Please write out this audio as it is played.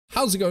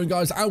How's it going,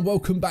 guys, and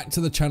welcome back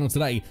to the channel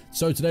today.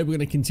 So today we're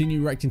going to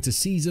continue reacting to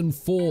season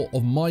 4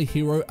 of My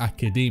Hero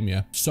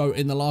Academia. So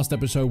in the last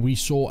episode we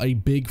saw a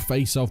big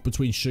face-off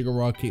between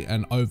Shigaraki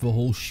and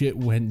Overhaul. Shit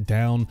went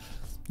down,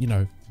 you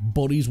know,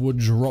 bodies were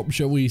dropped,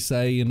 shall we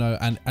say, you know,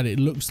 and it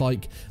looks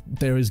like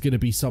there is going to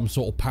be some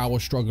sort of power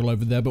struggle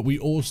over there. But we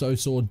also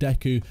saw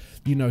Deku,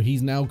 you know,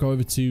 he's now go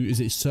over to, is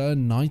it Sir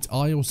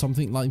Nighteye or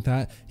something like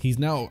that? He's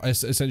now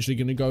essentially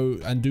going to go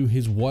and do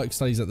his work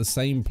studies at the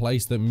same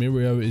place that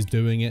Mirio is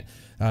doing it.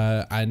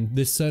 And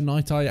this Sir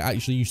Nighteye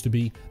actually used to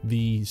be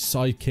the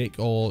sidekick,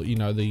 or you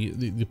know,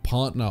 the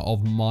partner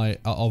of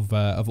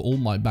All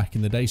Might back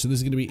in the day. So this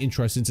is going to be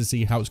interesting to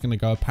see how it's going to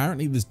go.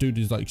 Apparently this dude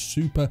is like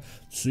super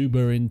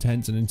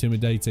intense and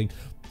intimidating.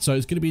 So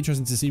it's going to be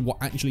interesting to see what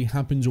actually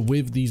happens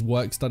with these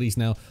work studies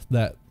now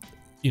that,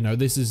 you know,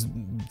 this is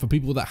for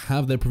people that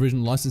have their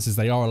provisional licenses.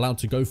 They are allowed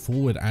to go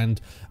forward and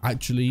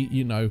actually,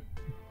 you know,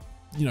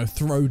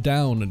 throw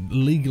down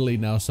legally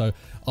now. So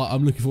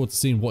I'm looking forward to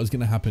seeing what is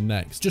going to happen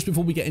next. Just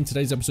before we get into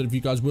today's episode, if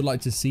you guys would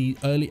like to see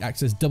early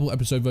access double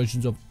episode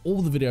versions of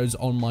all the videos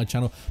on my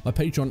channel, my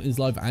Patreon is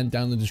live and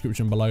down in the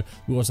description below.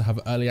 We also have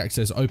early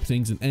access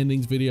openings and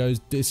endings videos,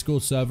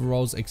 Discord server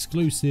roles,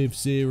 exclusive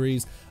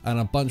series, and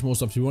a bunch more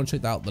stuff. If you want to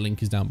check that out, the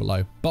link is down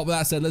below. But with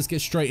that said, let's get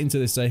straight into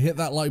this. So hit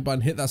that like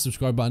button, hit that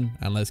subscribe button,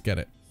 and let's get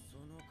it.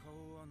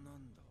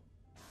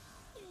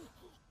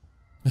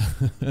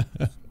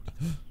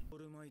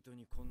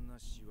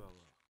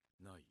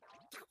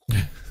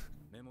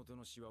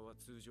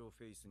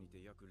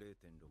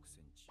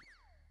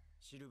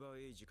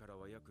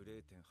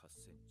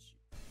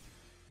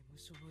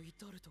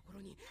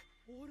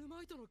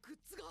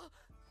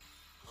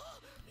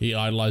 He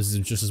idolizes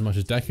him just as much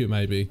as Deku,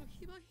 maybe.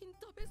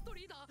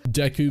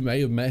 Deku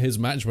may have met his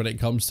match when it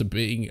comes to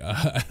being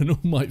an All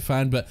Might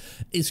fan, but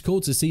it's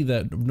cool to see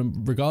that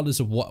regardless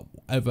of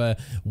whatever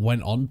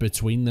went on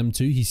between them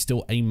two, he's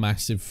still a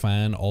massive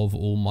fan of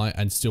All Might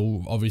and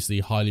still obviously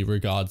highly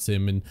regards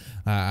him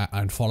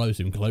and follows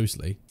him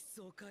closely.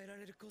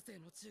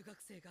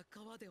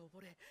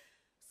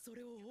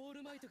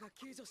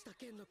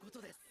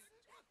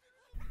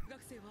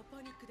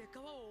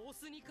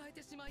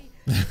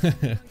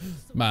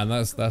 Man,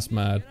 that's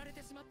mad.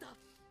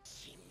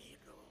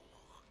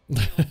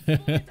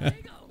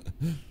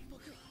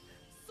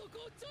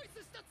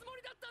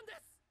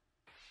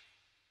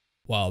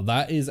 Wow,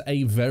 that is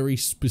a very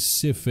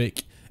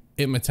specific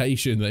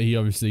imitation that he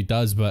obviously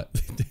does, but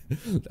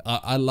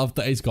I love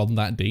that it's gone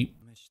that deep.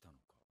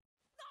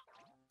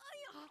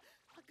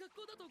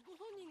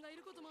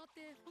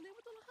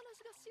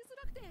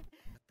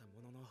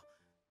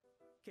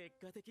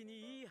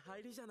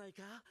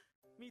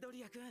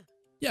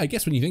 Yeah, I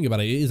guess when you think about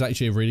it, it is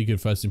actually a really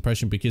good first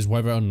impression, because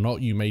whether or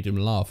not you made him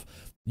laugh,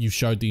 you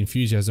showed the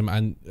enthusiasm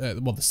and,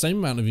 well, the same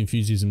amount of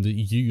enthusiasm that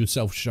you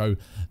yourself show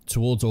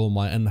towards All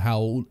Might, and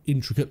how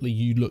intricately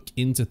you look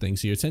into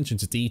things. So your attention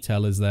to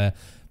detail is there.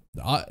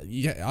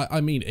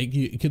 I mean,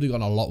 it could have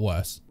gone a lot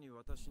worse.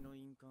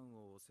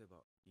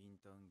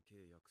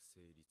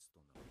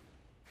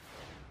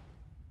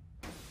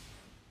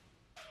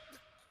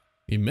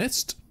 He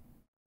missed.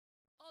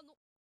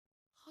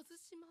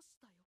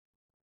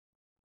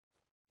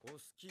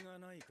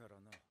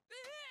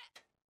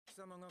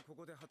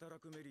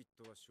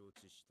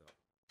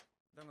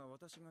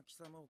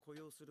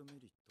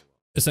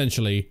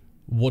 Essentially,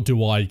 what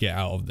do I get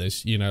out of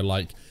this? You know,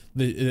 like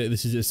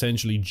this is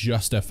essentially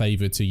just a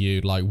favor to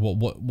you. Like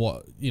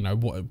what you know,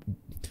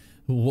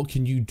 what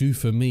can you do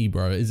for me,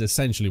 bro? Is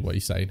essentially what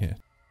he's saying here.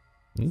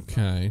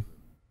 Okay.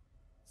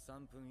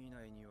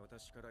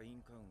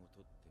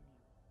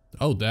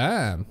 Oh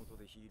damn.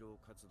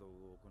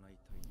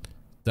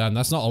 Damn,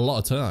 that's not a lot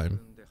of time.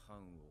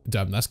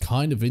 Damn, that's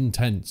kind of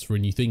intense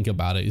when you think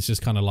about it. It's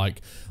just kind of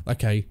like,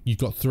 okay, you've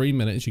got 3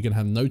 minutes, you're gonna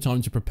have no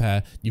time to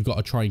prepare, you've got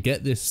to try and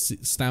get this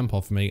stamp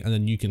off me, and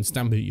then you can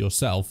stamp it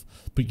yourself,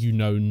 but you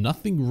know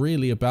nothing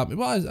really about me.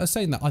 Well, I was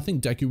saying that I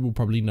think Deku will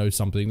probably know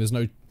something. There's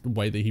no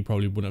way that he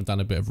probably wouldn't have done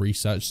a bit of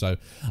research, so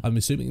I'm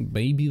assuming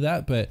maybe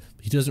that, but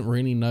he doesn't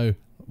really know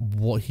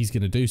what he's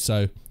gonna do.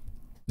 So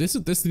this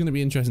is gonna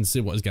be interesting to see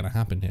what is gonna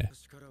happen here.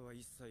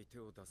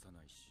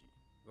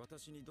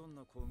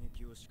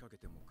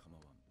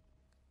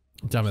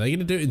 Damn, are they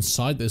gonna do it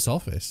inside this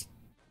office?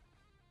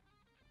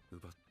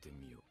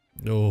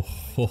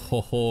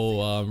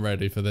 Oh, I'm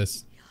ready for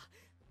this.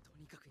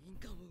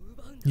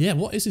 Yeah,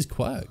 what is his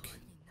quirk?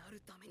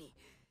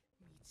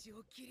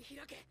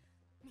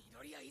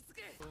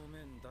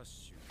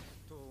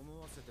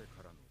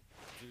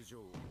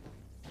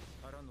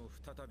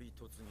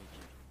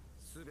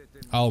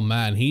 Oh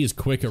man, he is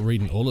quick at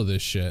reading all of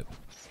this shit.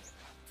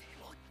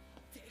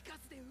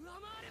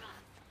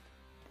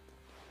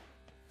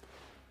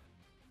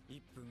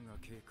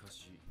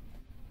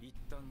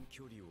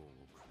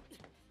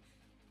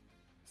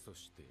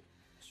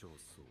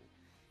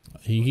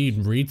 He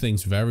can read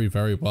things very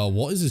well.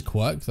 What is his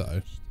quirk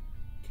though?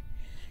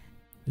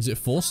 Is it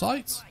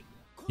foresight?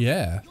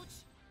 Yeah.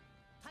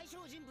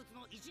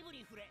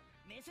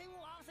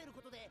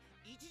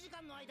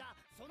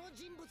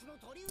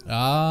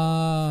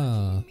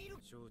 Ah.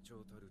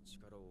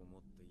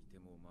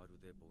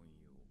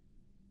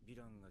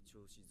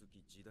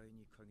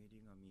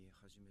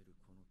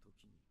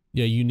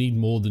 Yeah, you need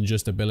more than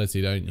just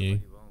ability, don't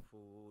you?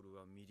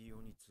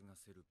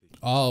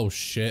 Oh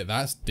shit,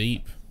 that's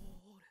deep.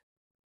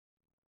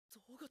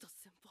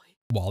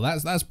 Well,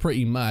 that's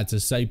pretty mad to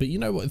say, but you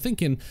know what,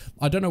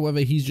 I don't know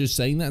whether he's just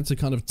saying that to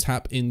kind of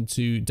tap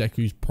into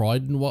Deku's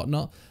pride and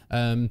whatnot,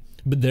 but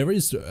there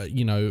is,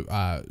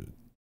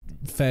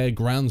 fair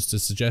grounds to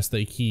suggest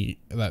that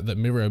that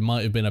Mirio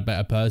might have been a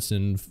better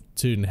person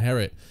to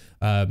inherit,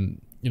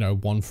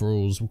 One For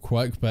All's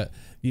quirk, but,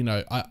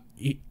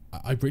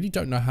 I really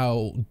don't know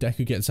how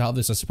Deku gets out of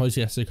this. I suppose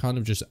he has to kind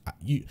of just,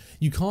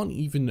 you can't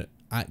even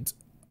act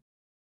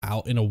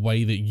out in a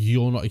way that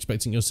you're not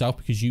expecting yourself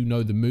because you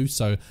know the move,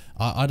 so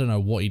I don't know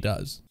what he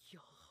does.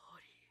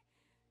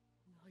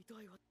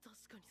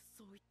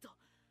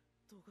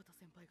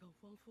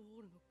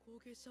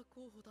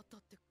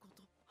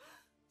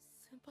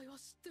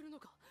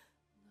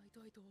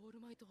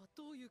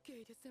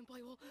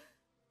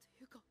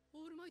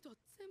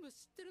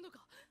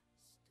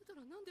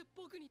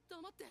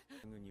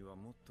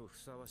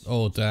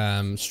 Oh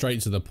damn, straight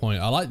to the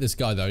point. I like this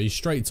guy though, he's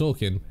straight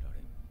talking.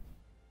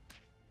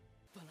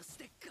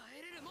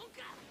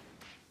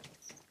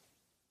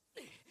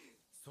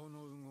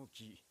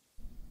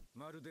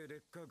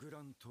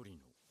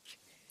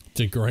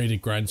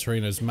 Degraded Gran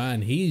Torino's,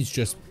 man, he's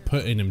just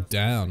putting him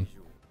down.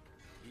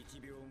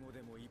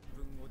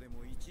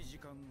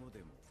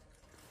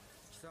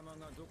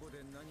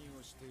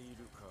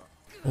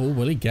 Oh,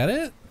 will he get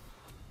it?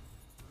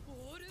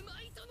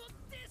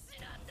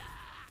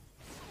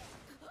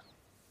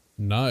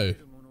 No.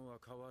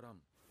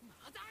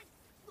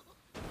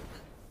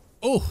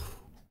 Oh.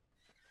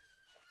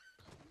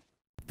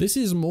 This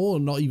is more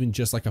not even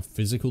just like a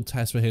physical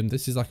test for him.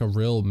 This is like a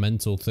real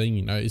mental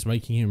thing, It's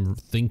making him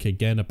think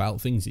again about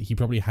things that he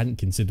probably hadn't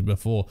considered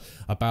before.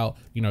 About,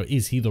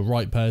 is he the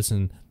right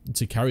person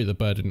to carry the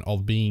burden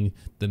of being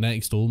the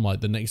next All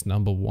Might, the next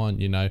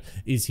 #1,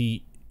 Is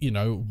he,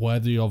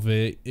 worthy of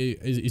it?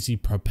 Is he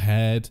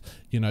prepared?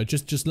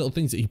 Just little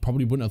things that he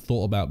probably wouldn't have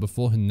thought about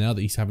before, and now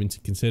that he's having to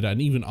consider.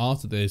 And even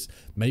after this,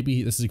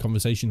 maybe this is a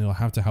conversation he'll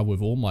have to have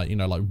with All Might,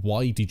 like,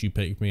 why did you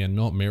pick me and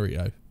not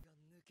Mirio?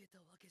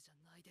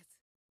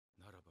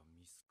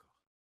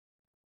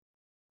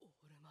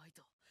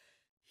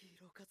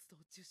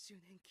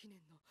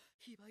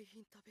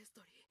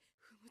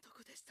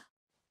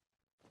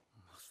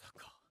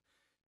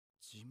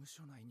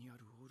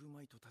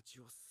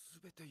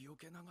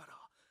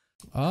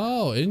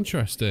 Oh,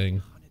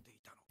 interesting.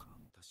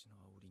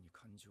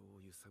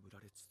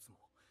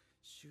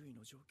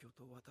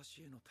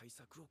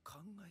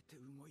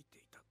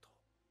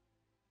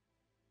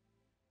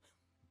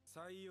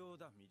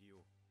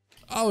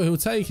 Oh, he'll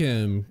take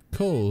him.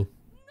 Cool.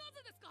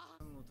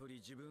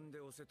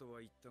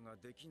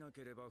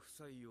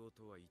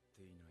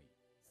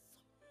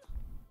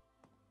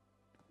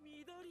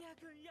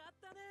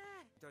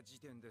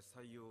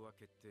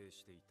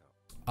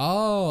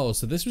 Oh,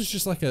 so this was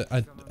just like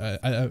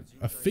a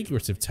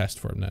figurative test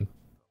for him then.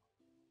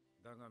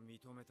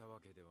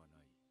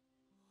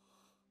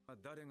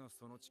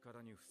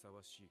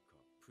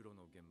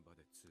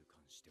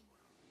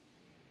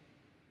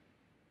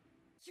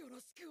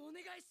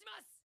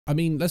 I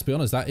mean, let's be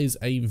honest, that is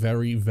a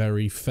very,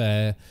 very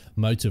fair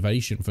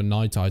motivation for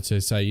Nighteye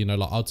to say,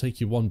 like, I'll take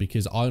you on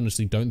because I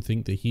honestly don't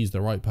think that he's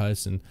the right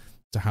person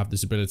to have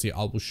this ability.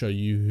 I will show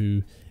you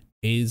who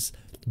is.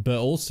 But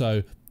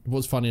also,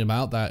 what's funny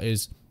about that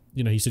is,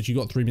 he said you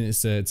got 3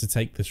 minutes to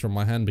take this from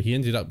my hand, but he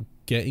ended up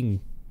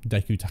getting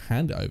Deku to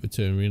hand it over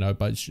to him,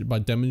 by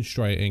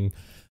demonstrating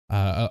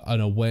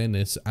an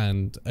awareness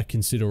and a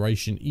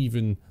consideration,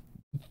 even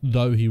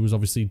though he was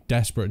obviously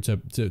desperate to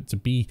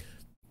be,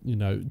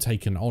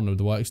 taken on with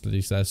the work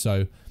studies there.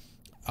 So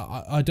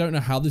I don't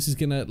know how this is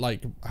gonna,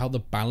 like, how the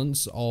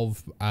balance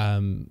of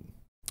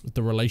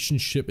the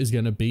relationship is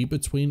going to be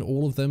between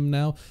all of them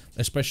now,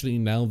 especially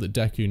now that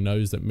Deku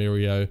knows that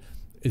Mirio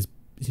is,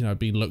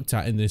 being looked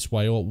at in this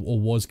way, or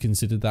was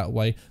considered that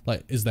way.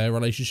 Like, is their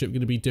relationship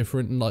going to be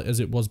different, like, as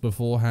it was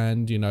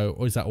beforehand,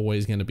 or is that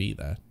always going to be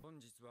there?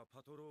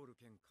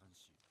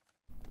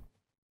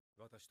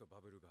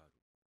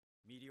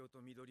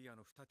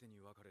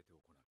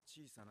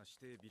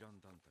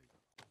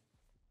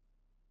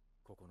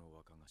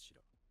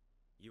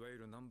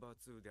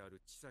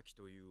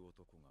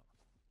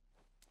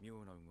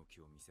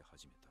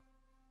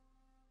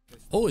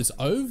 Oh, it's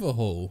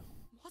overhaul.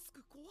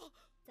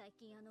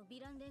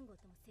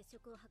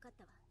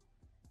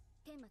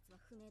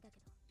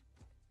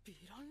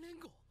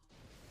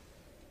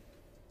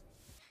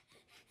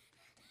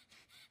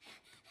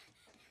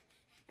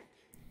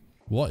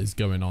 What is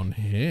going on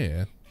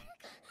here?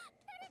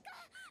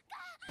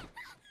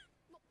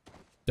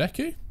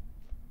 Deku?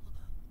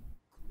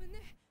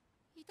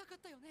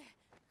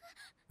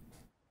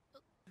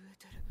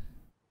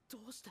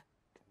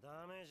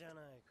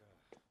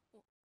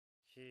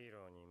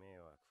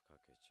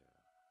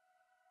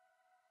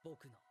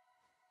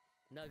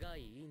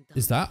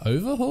 Is that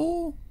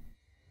overhaul?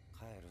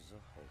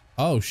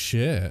 Oh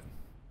shit.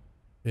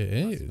 It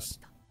is.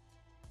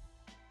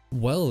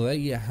 Well, there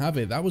you have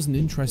it. That was an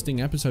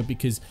interesting episode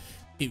because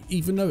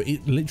even though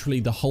it literally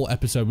the whole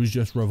episode was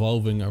just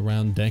revolving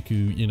around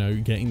Deku, you know,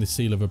 getting the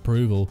seal of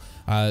approval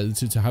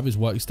to have his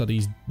work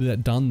studies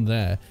done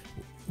there,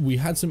 we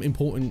had some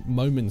important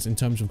moments in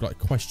terms of like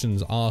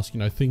questions asked, you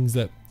know, things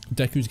that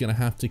Deku's going to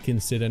have to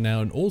consider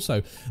now. And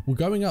also we're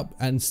going up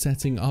and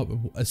setting up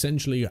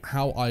essentially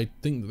how I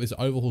think that this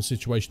overhaul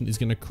situation is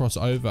going to cross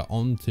over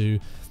onto,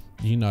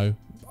 you know,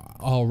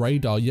 our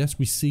radar. Yes,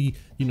 we see,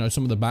 you know,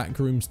 some of the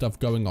backroom stuff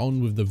going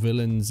on with the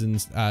villains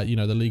and you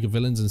know, the League of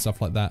Villains and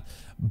stuff like that,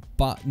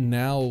 but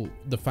now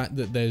the fact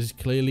that there's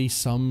clearly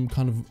some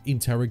kind of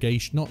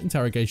not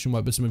interrogation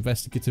work, but some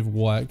investigative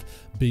work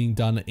being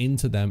done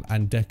into them,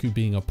 and Deku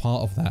being a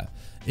part of that,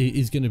 it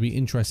is going to be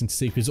interesting to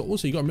see. Because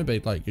also you got to remember,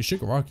 like,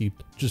 Shigaraki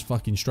just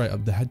fucking straight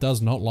up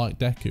does not like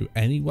Deku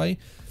anyway,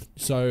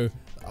 so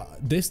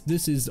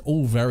this is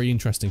all very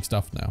interesting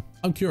stuff now.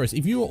 I'm curious,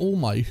 if you were All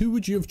Might, who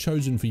would you have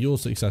chosen for your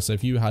successor?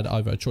 If you had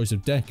either a choice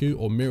of Deku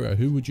or Mira,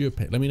 who would you have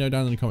picked? Let me know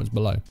down in the comments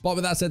below. But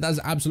with that said, that's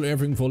absolutely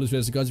everything for this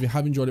video. So guys, if you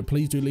have enjoyed it,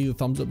 please do leave a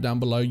thumbs up down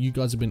below. You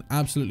guys have been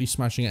absolutely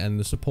smashing it, and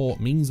the support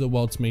means the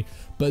world to me.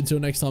 But until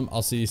next time,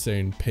 I'll see you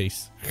soon.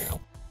 Peace.